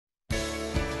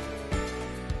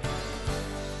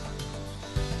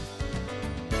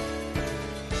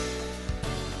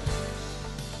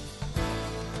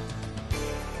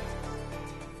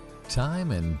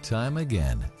Time and time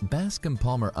again, Bascom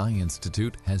Palmer Eye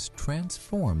Institute has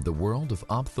transformed the world of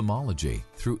ophthalmology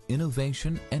through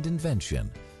innovation and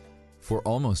invention. For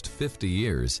almost 50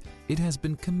 years, it has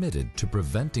been committed to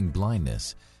preventing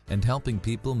blindness and helping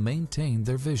people maintain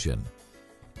their vision.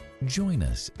 Join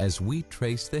us as we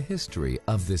trace the history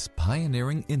of this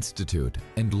pioneering institute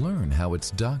and learn how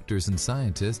its doctors and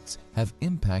scientists have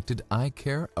impacted eye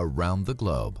care around the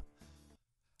globe.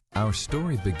 Our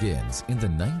story begins in the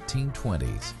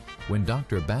 1920s when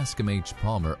Dr. Bascom H.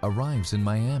 Palmer arrives in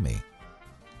Miami.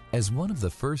 As one of the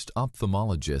first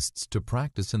ophthalmologists to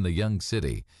practice in the young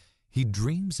city, he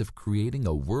dreams of creating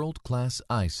a world-class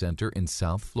eye center in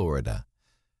South Florida.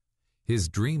 His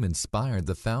dream inspired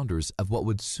the founders of what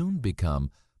would soon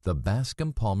become the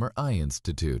Bascom Palmer Eye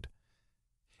Institute.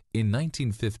 In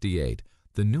 1958,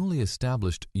 the newly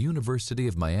established University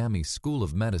of Miami School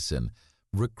of Medicine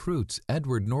recruits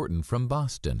Edward Norton from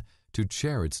Boston to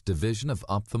chair its division of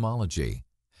ophthalmology.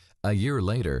 A year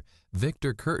later,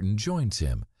 Victor Curtin joins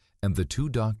him, and the two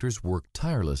doctors work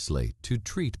tirelessly to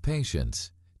treat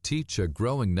patients, teach a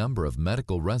growing number of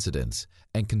medical residents,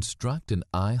 and construct an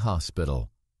eye hospital.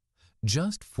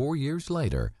 Just 4 years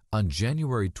later, on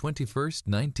January 21,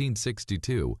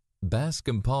 1962,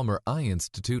 Bascom Palmer Eye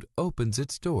Institute opens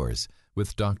its doors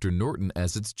with Dr. Norton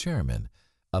as its chairman,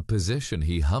 a position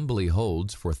he humbly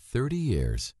holds for 30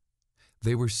 years.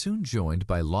 They were soon joined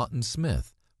by Lawton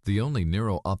Smith, the only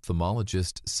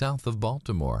neuro-ophthalmologist south of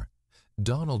Baltimore,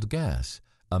 Donald Gass,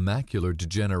 a macular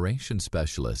degeneration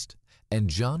specialist, and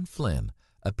John Flynn,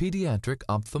 a pediatric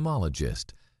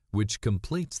ophthalmologist, which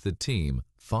completes the team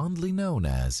fondly known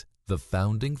as the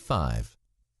Founding Five.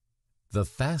 The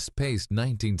fast-paced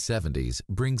 1970s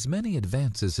brings many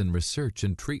advances in research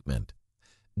and treatment.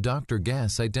 Dr.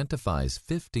 Gass identifies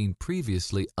 15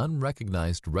 previously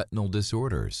unrecognized retinal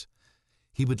disorders.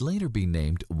 He would later be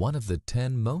named one of the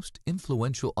 10 most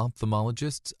influential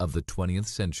ophthalmologists of the 20th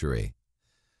century.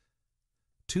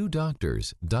 Two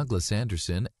doctors, Douglas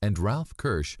Anderson and Ralph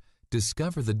Kirsch,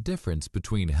 discover the difference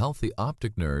between healthy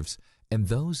optic nerves and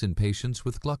those in patients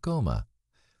with glaucoma.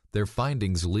 Their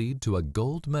findings lead to a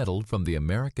gold medal from the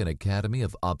American Academy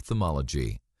of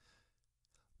Ophthalmology.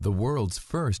 The world's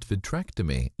first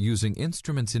vitrectomy using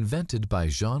instruments invented by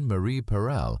Jean-Marie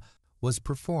Perel was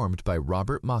performed by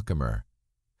Robert Mockamer.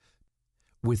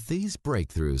 With these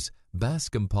breakthroughs,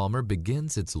 Bascom Palmer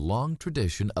begins its long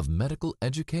tradition of medical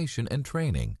education and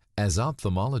training as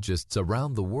ophthalmologists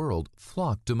around the world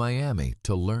flock to Miami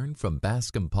to learn from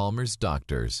Bascom Palmer's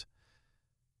doctors.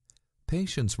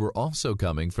 Patients were also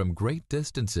coming from great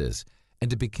distances,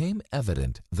 and it became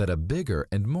evident that a bigger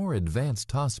and more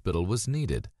advanced hospital was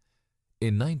needed.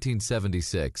 In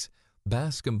 1976,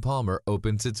 Bascom Palmer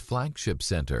opens its flagship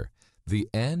center, the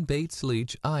Ann Bates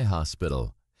Leach Eye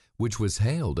Hospital, which was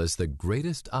hailed as the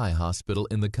greatest eye hospital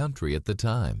in the country at the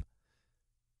time.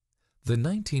 The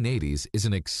 1980s is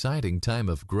an exciting time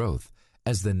of growth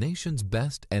as the nation's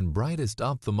best and brightest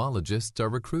ophthalmologists are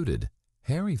recruited.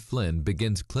 Harry Flynn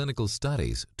begins clinical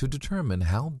studies to determine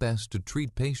how best to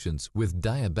treat patients with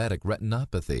diabetic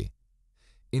retinopathy.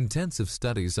 Intensive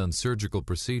studies on surgical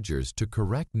procedures to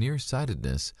correct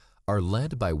nearsightedness are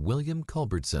led by William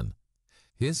Culbertson.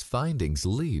 His findings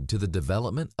lead to the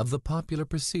development of the popular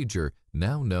procedure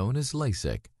now known as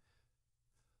LASIK.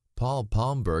 Paul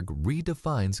Palmberg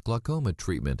redefines glaucoma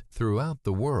treatment throughout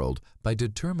the world by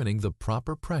determining the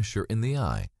proper pressure in the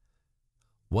eye.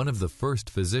 One of the first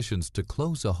physicians to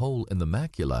close a hole in the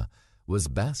macula was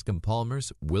Bascom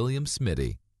Palmer's William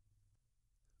Smitty.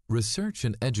 Research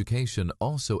and education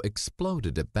also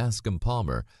exploded at Bascom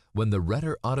Palmer when the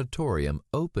Retter Auditorium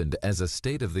opened as a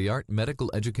state-of-the-art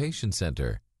medical education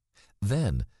center.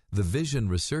 Then, the Vision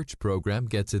Research Program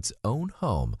gets its own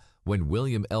home when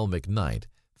William L. McKnight,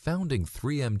 founding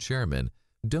 3M chairman,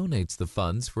 donates the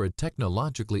funds for a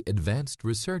technologically advanced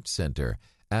research center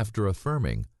after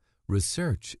affirming,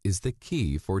 "Research is the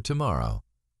key for tomorrow."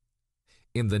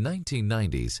 In the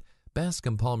 1990s,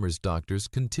 Bascom Palmer's doctors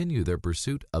continue their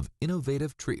pursuit of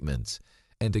innovative treatments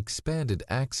and expanded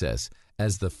access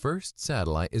as the first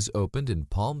satellite is opened in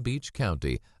Palm Beach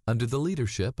County under the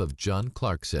leadership of John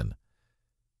Clarkson.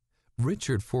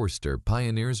 Richard Forster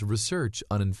pioneers research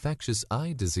on infectious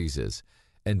eye diseases,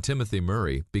 and Timothy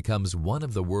Murray becomes one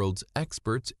of the world's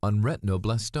experts on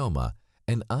retinoblastoma,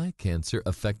 an eye cancer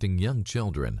affecting young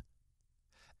children.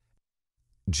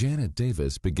 Janet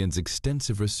Davis begins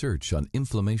extensive research on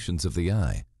inflammations of the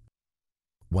eye,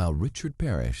 while Richard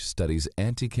Parrish studies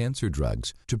anti-cancer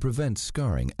drugs to prevent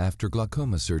scarring after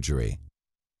glaucoma surgery.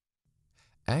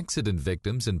 Accident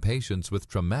victims and patients with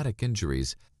traumatic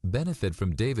injuries benefit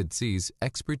from David C.'s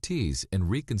expertise in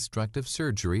reconstructive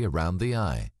surgery around the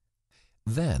eye.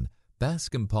 Then,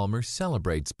 Bascom Palmer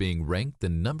celebrates being ranked the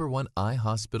 #1 eye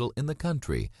hospital in the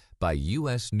country by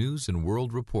U.S. News &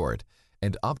 World Report,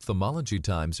 and Ophthalmology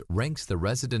Times ranks the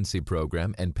residency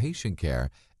program and patient care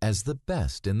as the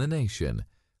best in the nation,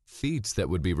 feats that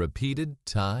would be repeated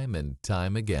time and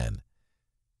time again.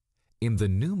 In the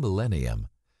new millennium,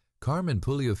 Carmen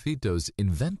Puliafito's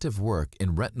inventive work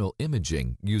in retinal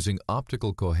imaging using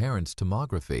optical coherence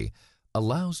tomography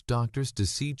allows doctors to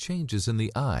see changes in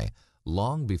the eye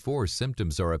long before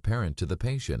symptoms are apparent to the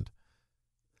patient.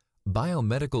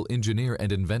 Biomedical engineer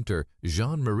and inventor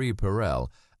Jean-Marie Perel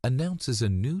announces a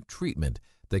new treatment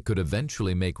that could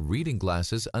eventually make reading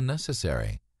glasses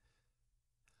unnecessary.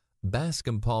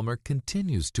 Bascom Palmer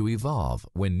continues to evolve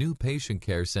when new patient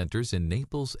care centers in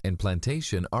Naples and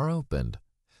Plantation are opened.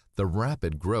 The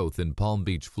rapid growth in Palm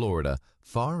Beach, Florida,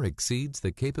 far exceeds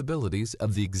the capabilities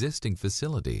of the existing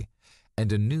facility,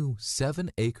 and a new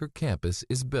 7-acre campus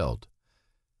is built.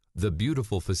 The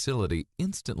beautiful facility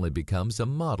instantly becomes a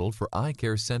model for eye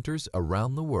care centers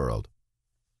around the world.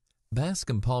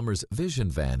 Bascom Palmer's Vision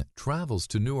Van travels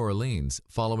to New Orleans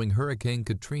following Hurricane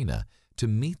Katrina to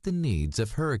meet the needs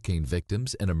of hurricane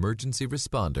victims and emergency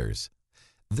responders.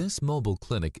 This mobile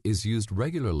clinic is used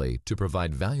regularly to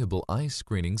provide valuable eye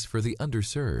screenings for the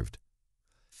underserved.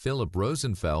 Philip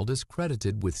Rosenfeld is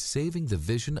credited with saving the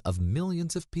vision of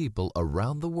millions of people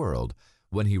around the world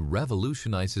when he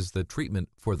revolutionizes the treatment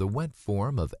for the wet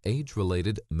form of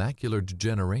age-related macular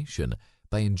degeneration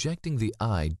by injecting the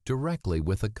eye directly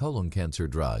with a colon cancer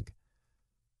drug.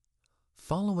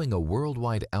 Following a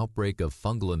worldwide outbreak of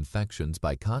fungal infections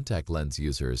by contact lens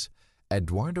users,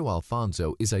 Eduardo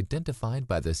Alfonso is identified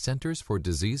by the Centers for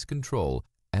Disease Control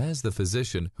as the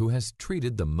physician who has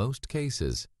treated the most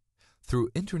cases. Through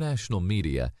international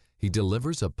media, he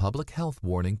delivers a public health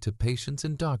warning to patients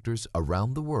and doctors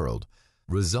around the world,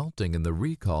 resulting in the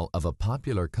recall of a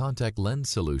popular contact lens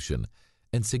solution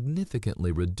and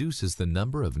significantly reduces the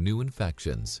number of new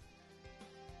infections.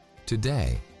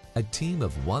 Today, a team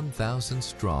of 1,000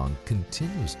 strong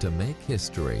continues to make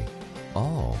history,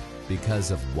 all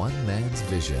because of one man's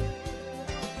vision.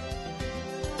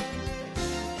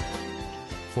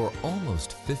 For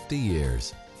almost 50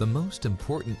 years, the most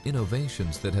important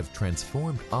innovations that have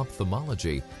transformed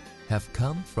ophthalmology have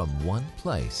come from one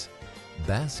place,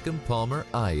 Bascom Palmer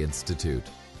Eye Institute.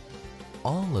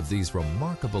 All of these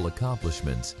remarkable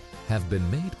accomplishments have been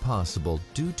made possible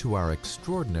due to our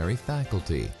extraordinary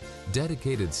faculty,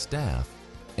 dedicated staff,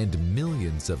 and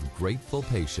millions of grateful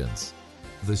patients.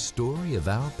 The story of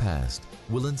our past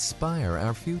will inspire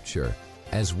our future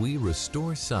as we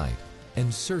restore sight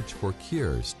and search for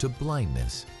cures to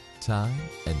blindness time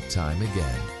and time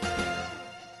again.